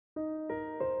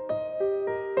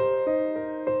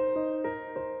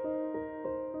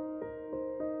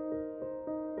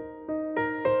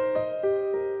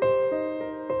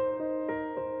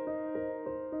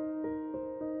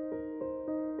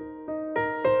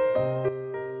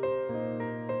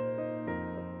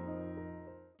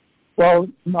Well,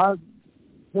 my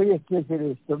biggest ticket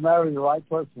is to marry the right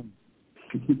person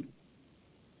if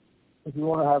you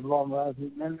want to have long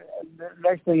lasting. And the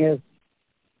next thing is,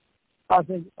 I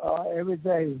think every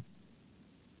day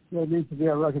there needs to be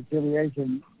a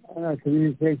reconciliation and a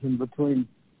communication between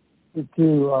the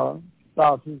two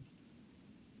spouses.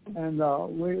 And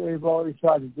we've always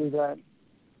tried to do that.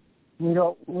 We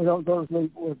don't go to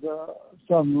sleep with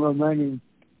some remaining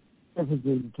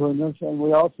differences between us, and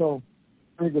we also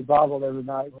read the Bible every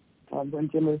night. When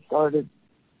Jimmy started,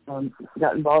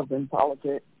 got involved in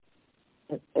politics,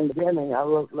 in the beginning I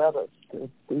wrote letters to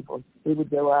people. He would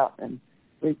go out and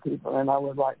meet people, and I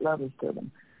would write letters to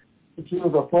them. She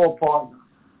was a full partner.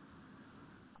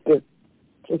 It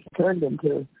just turned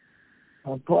into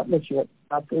a partnership,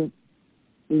 I think,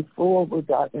 before we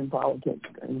got in politics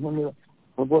and when we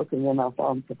were working in our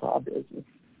farm supply business.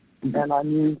 And I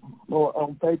knew more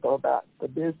on paper about the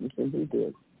business than he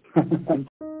did.